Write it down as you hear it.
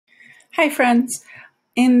Hi friends!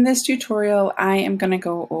 In this tutorial I am going to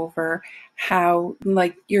go over how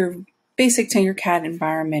your basic Tinkercad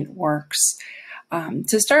environment works.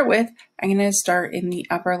 To start with, I'm going to start in the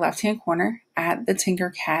upper left hand corner at the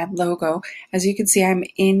Tinkercad logo. As you can see, I'm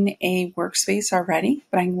in a workspace already,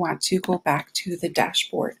 but I want to go back to the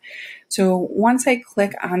dashboard. So once I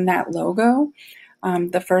click on that logo,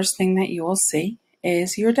 the first thing that you will see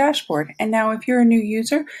is your dashboard. And now if you're a new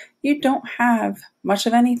user, you don't have much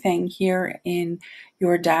of anything here in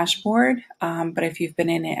your dashboard. But if you've been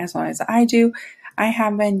in it as long as I do, I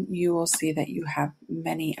have been, you will see that you have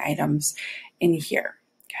many items in here.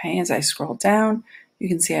 Okay, as I scroll down, you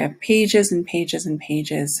can see I have pages and pages and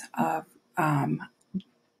pages of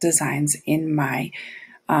designs in my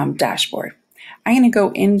dashboard. I'm going to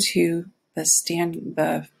go into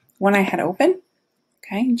the one I had open.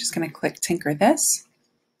 Okay, I'm just going to click Tinker this.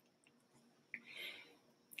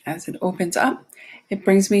 As it opens up, it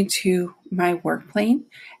brings me to my work plane.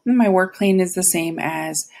 And my work plane is the same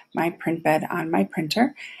as my print bed on my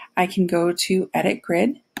printer. I can go to Edit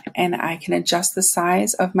Grid and I can adjust the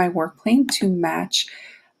size of my work plane to match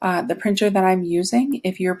the printer that I'm using.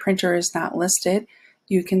 If your printer is not listed,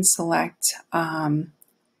 you can select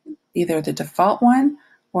either the default one,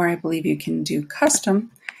 or I believe you can do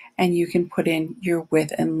custom, and you can put in your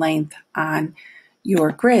width and length on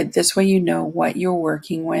your grid. This way you know what you're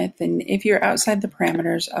working with and if you're outside the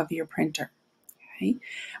parameters of your printer. Okay.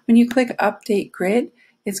 When you click Update Grid,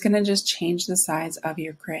 it's going to just change the size of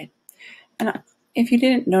your grid. And if you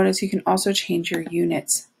didn't notice, you can also change your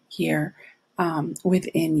units here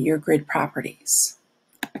within your grid properties.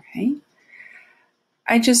 Okay.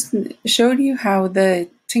 I just showed you how the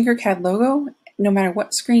Tinkercad logo, no matter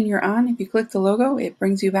what screen you're on, if you click the logo, it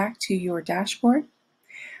brings you back to your dashboard.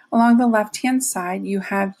 Along the left-hand side, you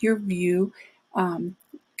have your view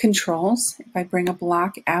controls. If I bring a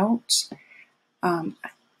block out,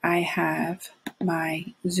 I have my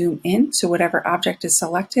zoom in. So whatever object is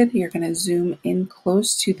selected, you're going to zoom in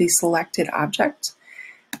close to the selected object.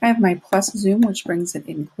 I have my plus zoom, which brings it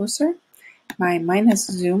in closer. My minus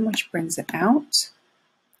zoom, which brings it out.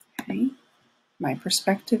 Okay. My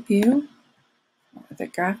perspective view, the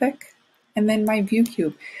graphic, and then my view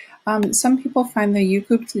cube. Some people find the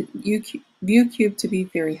view cube to be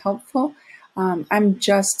very helpful. I'm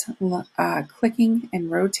just clicking and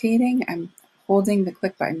rotating. I'm holding the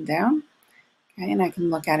click button down, okay, and I can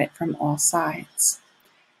look at it from all sides.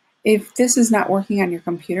 If this is not working on your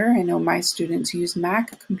computer, I know my students use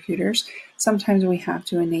Mac computers. Sometimes we have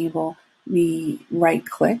to enable the right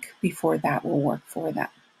click before that will work for them.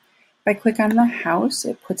 If I click on the house,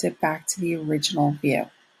 it puts it back to the original view.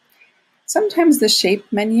 Sometimes the shape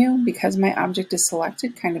menu, because my object is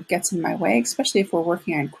selected, kind of gets in my way, especially if we're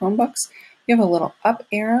working on Chromebooks. You have a little up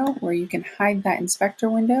arrow where you can hide that inspector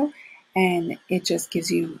window, and it just gives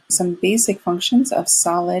you some basic functions of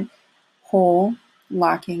solid, whole,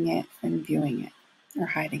 locking it, and viewing it, or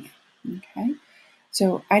hiding it. Okay,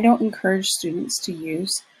 so I don't encourage students to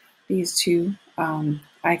use these two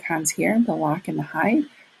icons here, the lock and the hide,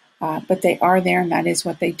 but they are there, and that is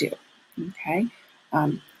what they do. Okay.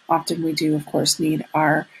 Often we do, of course, need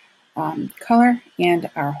our color and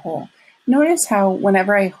our hole. Notice how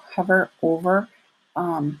whenever I hover over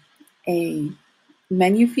a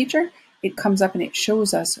menu feature, it comes up and it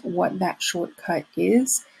shows us what that shortcut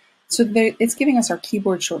is. So it's giving us our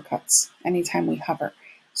keyboard shortcuts anytime we hover.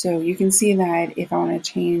 So you can see that if I want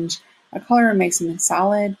to change a color and make something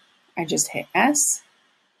solid, I just hit S.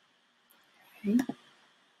 Okay.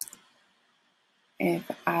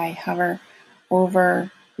 If I hover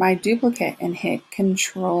over my duplicate and hit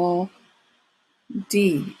Control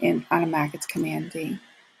D, and on a Mac it's Command D,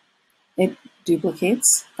 it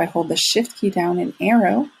duplicates. If I hold the Shift key down and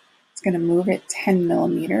arrow, it's going to move it 10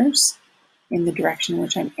 millimeters in the direction in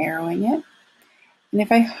which I'm arrowing it. And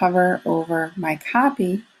if I hover over my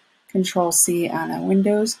copy, Control C on a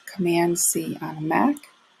Windows, Command C on a Mac,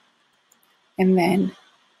 and then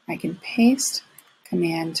I can paste,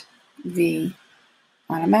 Command V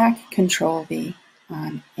on a Mac, Control V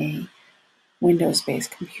on a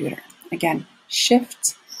Windows-based computer. Again,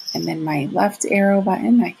 Shift and then my left arrow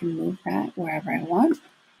button, I can move that wherever I want.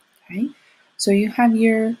 Okay, so you have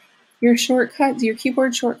your shortcuts, your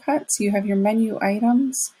keyboard shortcuts, you have your menu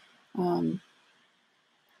items.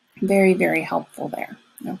 Very, very helpful there.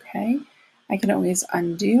 Okay, I can always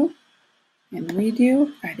undo and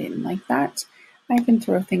redo. I didn't like that. I can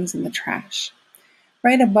throw things in the trash.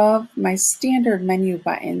 Right above my standard menu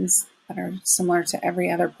buttons that are similar to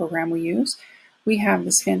every other program we use, we have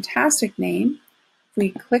this fantastic name. If we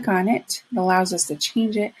click on it, it allows us to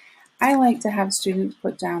change it. I like to have students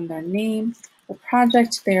put down their name, the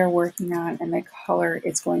project they're working on and the color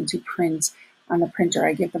it's going to print on the printer.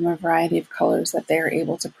 I give them a variety of colors that they're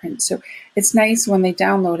able to print. So it's nice when they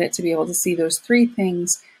download it to be able to see those three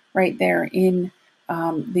things right there in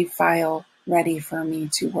the file ready for me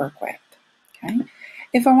to work with. Okay.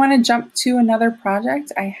 If I want to jump to another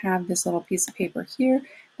project, I have this little piece of paper here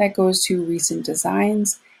that goes to recent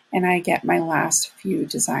designs, and I get my last few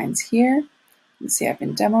designs here. You see I've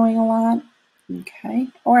been demoing a lot. Okay.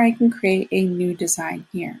 Or I can create a new design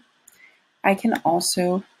here. I can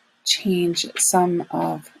also change some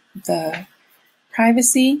of the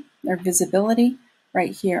privacy or visibility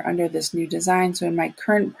right here under this new design. So in my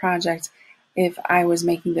current project, if I was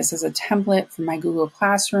making this as a template for my Google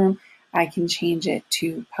Classroom, I can change it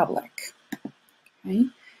to public. Okay.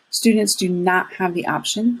 Students do not have the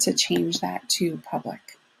option to change that to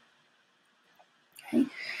public. Okay.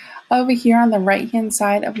 Over here on the right-hand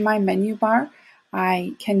side of my menu bar,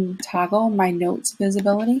 I can toggle my notes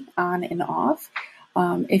visibility on and off.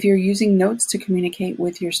 If you're using notes to communicate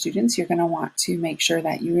with your students, you're going to want to make sure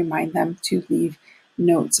that you remind them to leave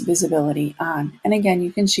notes visibility on. And again,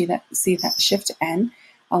 you can see that Shift N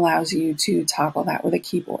allows you to toggle that with a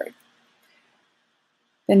keyboard.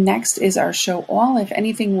 The next is our show all. If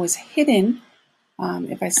anything was hidden,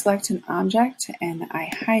 if I select an object and I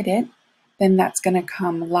hide it, then that's going to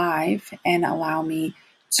come live and allow me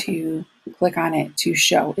to click on it to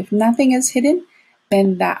show. If nothing is hidden,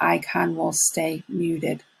 then that icon will stay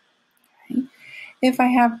muted. Okay. If I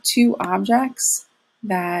have two objects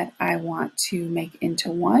that I want to make into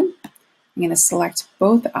one, I'm going to select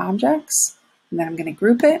both objects and then I'm going to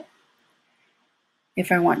group it.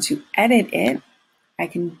 If I want to edit it, I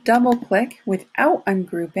can double click without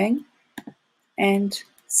ungrouping and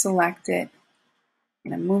select it.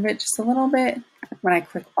 I'm going to move it just a little bit. When I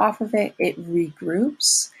click off of it, it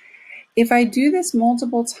regroups. If I do this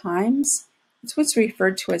multiple times, it's what's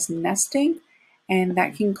referred to as nesting, and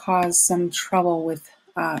that can cause some trouble with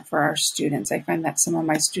for our students. I find that some of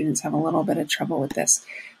my students have a little bit of trouble with this.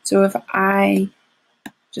 So if I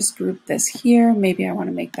just group this here, maybe I want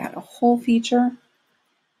to make that a whole feature,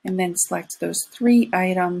 and then select those three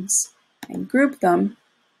items and group them.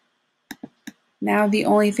 Now the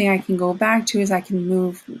only thing I can go back to is I can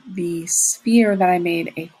move the sphere that I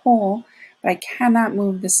made a whole, but I cannot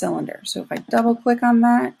move the cylinder. So if I double click on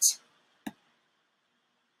that,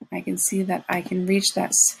 I can see that I can reach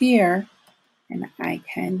that sphere and I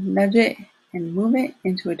can nudge it and move it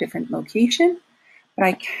into a different location, but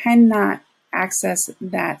I cannot access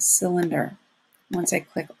that cylinder. Once I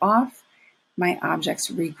click off, my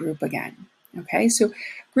objects regroup again. Okay, so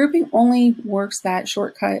grouping only works, that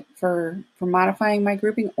shortcut for modifying my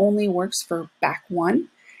grouping only works for back one.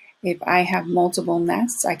 If I have multiple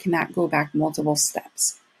nests, I cannot go back multiple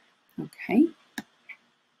steps. Okay,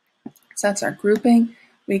 so that's our grouping.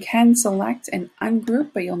 We can select and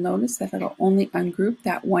ungroup, but you'll notice that it'll only ungroup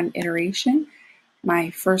that one iteration. My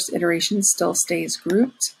first iteration still stays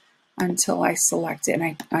grouped until I select it and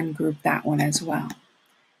I ungroup that one as well.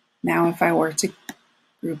 Now if I were to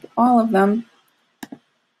group all of them,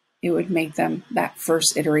 it would make them that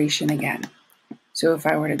first iteration again. So if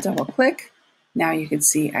I were to double click, now you can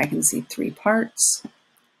see I can see three parts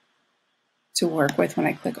to work with. When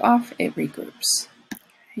I click off, it regroups.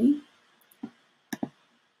 Okay.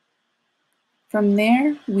 From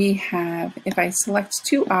there, we have, if I select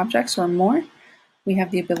two objects or more, we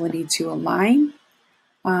have the ability to align.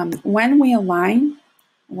 When we align,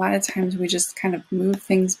 a lot of times we just kind of move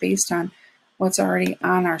things based on what's already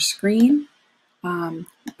on our screen.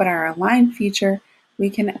 But our align feature, we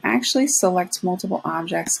can actually select multiple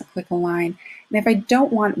objects, click align. And if I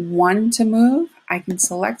don't want one to move, I can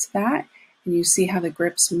select that and you see how the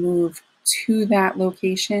grips move to that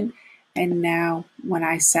location. And now when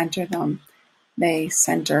I center them, they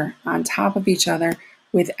center on top of each other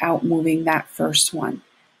without moving that first one.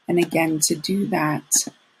 And again, to do that,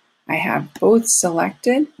 I have both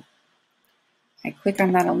selected. I click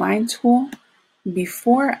on that align tool.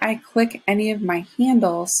 Before I click any of my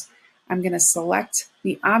handles, I'm going to select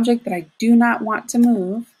the object that I do not want to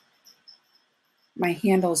move. My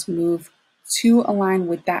handles move to align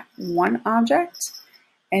with that one object,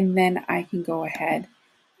 and then I can go ahead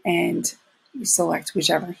and select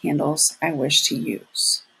whichever handles I wish to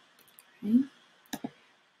use. Okay.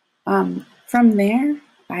 From there,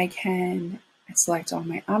 I can select all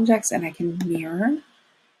my objects and I can mirror.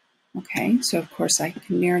 Okay, so of course I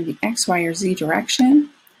can mirror the X, Y, or Z direction,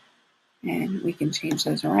 and we can change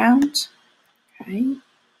those around. Okay,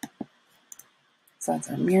 so that's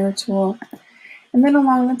our mirror tool. And then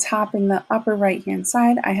along the top in the upper right hand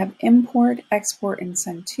side, I have import, export, and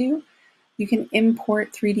send to. You can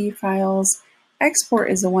import 3D files Export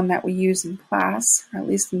is the one that we use in class, or at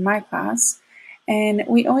least in my class, and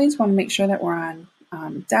we always want to make sure that we're on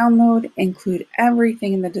download, include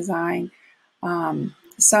everything in the design.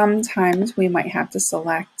 Sometimes we might have to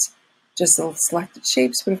select just the selected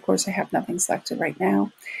shapes, but of course I have nothing selected right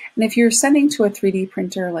now. And if you're sending to a 3D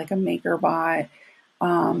printer like a MakerBot,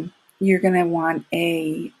 you're going to want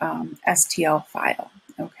a STL file,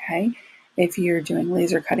 okay? If you're doing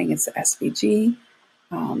laser cutting, it's the SVG,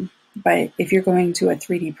 but if you're going to a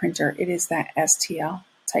 3D printer, it is that STL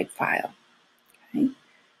type file, okay?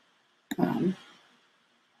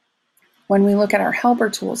 When we look at our helper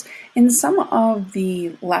tools, in some of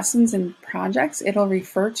the lessons and projects, it'll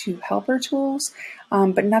refer to helper tools,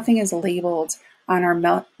 but nothing is labeled on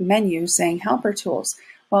our menu saying helper tools.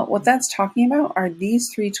 Well, what that's talking about are these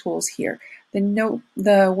three tools here: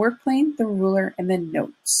 the work plane, the ruler, and the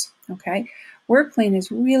notes. Okay, work plane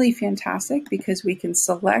is really fantastic because we can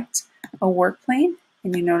select a work plane,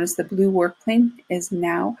 and you notice the blue work plane is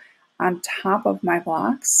now on top of my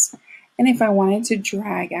blocks. And if I wanted to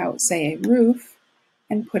drag out, say, a roof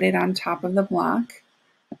and put it on top of the block,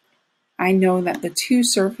 I know that the two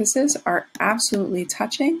surfaces are absolutely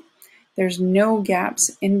touching. There's no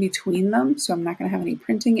gaps in between them, so I'm not going to have any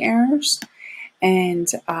printing errors. And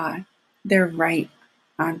they're right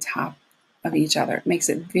on top of each other. It makes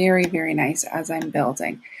it very, very nice as I'm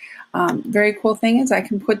building. Very cool thing is I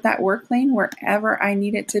can put that work plane wherever I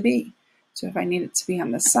need it to be. So if I need it to be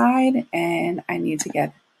on the side and I need to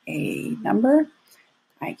get a number,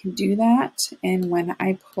 I can do that. And when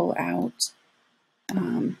I pull out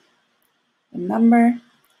the number, I'm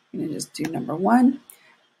going to just do number 1.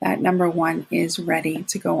 That number 1 is ready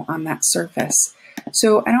to go on that surface.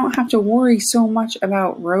 So I don't have to worry so much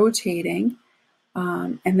about rotating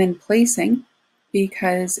and then placing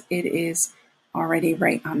because it is already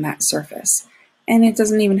right on that surface. And it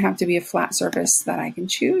doesn't even have to be a flat surface that I can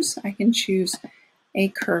choose. I can choose a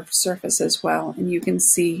curved surface as well, and you can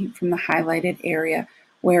see from the highlighted area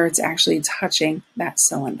where it's actually touching that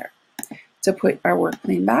cylinder. To put our work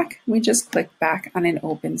plane back, we just click back on an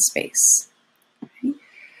open space. Okay.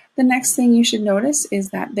 The next thing you should notice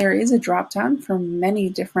is that there is a drop down for many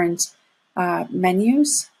different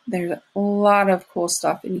menus. There's a lot of cool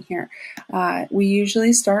stuff in here. We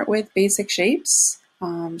usually start with basic shapes,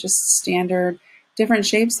 just standard different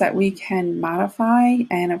shapes that we can modify,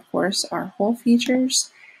 and of course our whole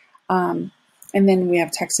features. And then we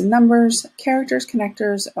have text and numbers, characters,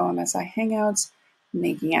 connectors, OMSI Hangouts,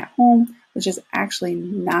 making at home, which is actually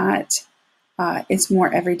not, it's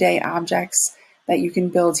more everyday objects that you can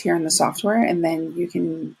build here in the software, and then you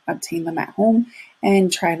can obtain them at home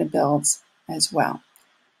and try to build as well.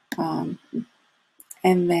 And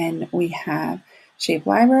then we have shape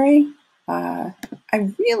library.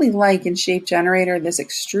 I really like in Shape Generator this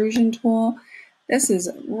extrusion tool. This is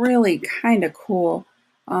really kind of cool.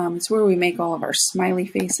 It's where we make all of our smiley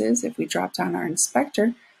faces. If we drop down our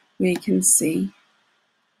inspector, we can see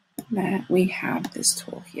that we have this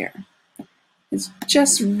tool here. It's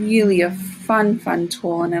just really a fun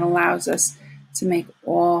tool, and it allows us to make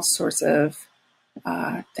all sorts of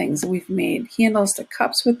things. We've made handles to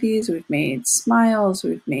cups with these. We've made smiles.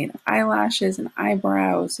 We've made eyelashes and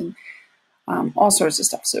eyebrows and all sorts of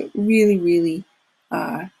stuff. So really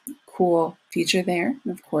cool feature there.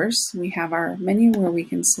 And of course, we have our menu where we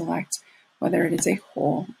can select whether it is a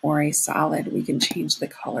whole or a solid. We can change the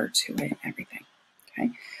color to it, everything.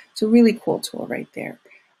 Okay, so really cool tool right there.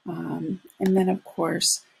 And then of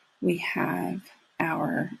course, we have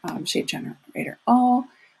our Shape Generator All,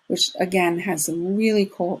 which again has some really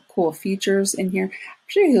cool features in here. I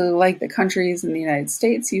particularly like the countries in the United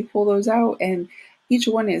States. You pull those out and each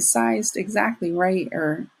one is sized exactly right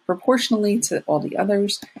or proportionally to all the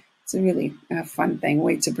others. It's a really fun thing,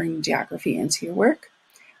 way to bring geography into your work.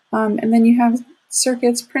 And then you have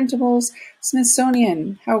circuits, printables,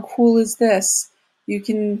 Smithsonian. How cool is this? You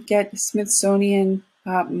can get Smithsonian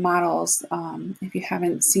models. If you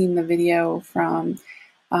haven't seen the video from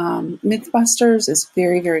Mythbusters, it's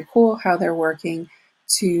very cool how they're working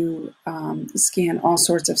to scan all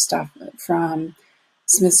sorts of stuff from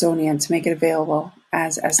Smithsonian to make it available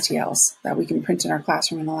as STLs that we can print in our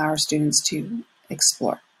classroom and allow our students to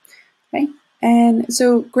explore. Okay, and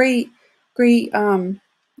so great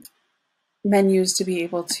menus to be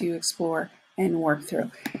able to explore and work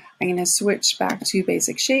through. I'm going to switch back to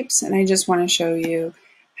basic shapes, and I just want to show you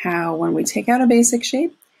how when we take out a basic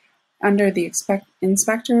shape, under the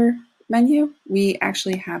inspector menu, we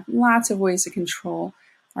actually have lots of ways to control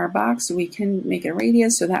our box. We can make a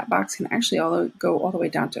radius, so that box can actually go all the way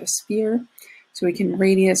down to a sphere. So we can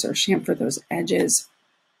radius or chamfer those edges.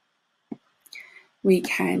 We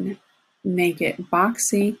can make it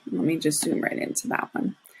boxy. Let me just zoom right into that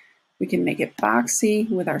one. We can make it boxy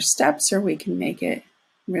with our steps, or we can make it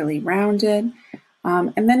really rounded.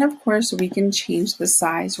 And then of course we can change the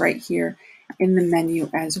size right here in the menu,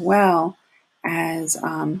 as well as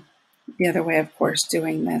the other way, of course,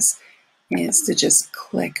 doing this is to just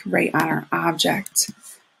click right on our object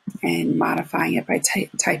and modifying it by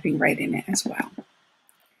typing right in it as well,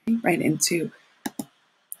 right into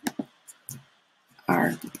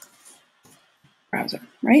our browser,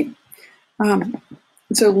 right?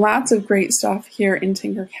 So lots of great stuff here in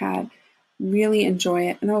Tinkercad. Really enjoy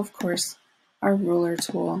it. And of course, our ruler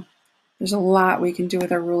tool. There's a lot we can do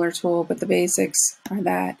with our ruler tool, but the basics are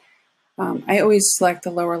that I always select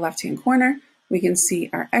the lower left-hand corner. We can see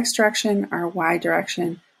our X direction, our Y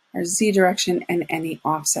direction, our Z direction, and any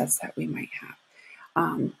offsets that we might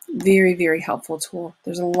have. Very, very helpful tool.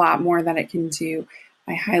 There's a lot more that it can do.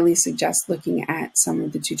 I highly suggest looking at some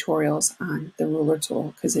of the tutorials on the ruler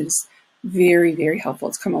tool because it is very, very helpful.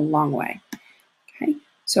 It's come a long way. Okay,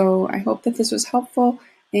 so I hope that this was helpful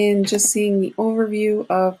in just seeing the overview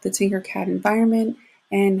of the Tinkercad environment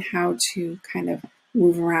and how to kind of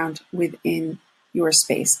move around within your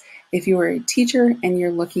space. If you are a teacher and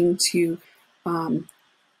you're looking to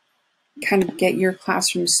kind of get your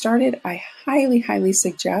classroom started, I highly, highly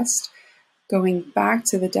suggest going back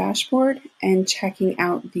to the dashboard and checking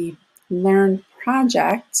out the Learn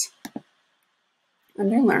project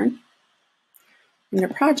under Learn. Under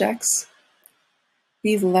Projects,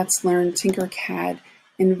 the Let's Learn Tinkercad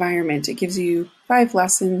environment. It gives you 5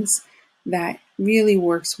 lessons that really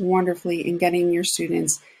works wonderfully in getting your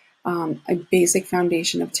students a basic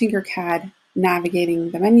foundation of Tinkercad,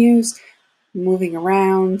 navigating the menus, moving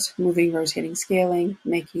around, moving, rotating, scaling,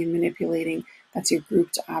 making and manipulating. That's your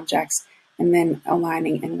grouped objects. And then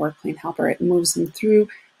aligning and workplane helper. It moves them through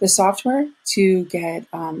the software to get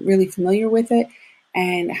really familiar with it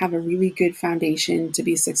and have a really good foundation to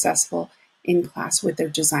be successful in class with their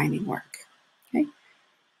designing work. Okay?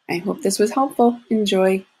 I hope this was helpful.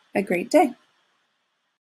 Enjoy a great day.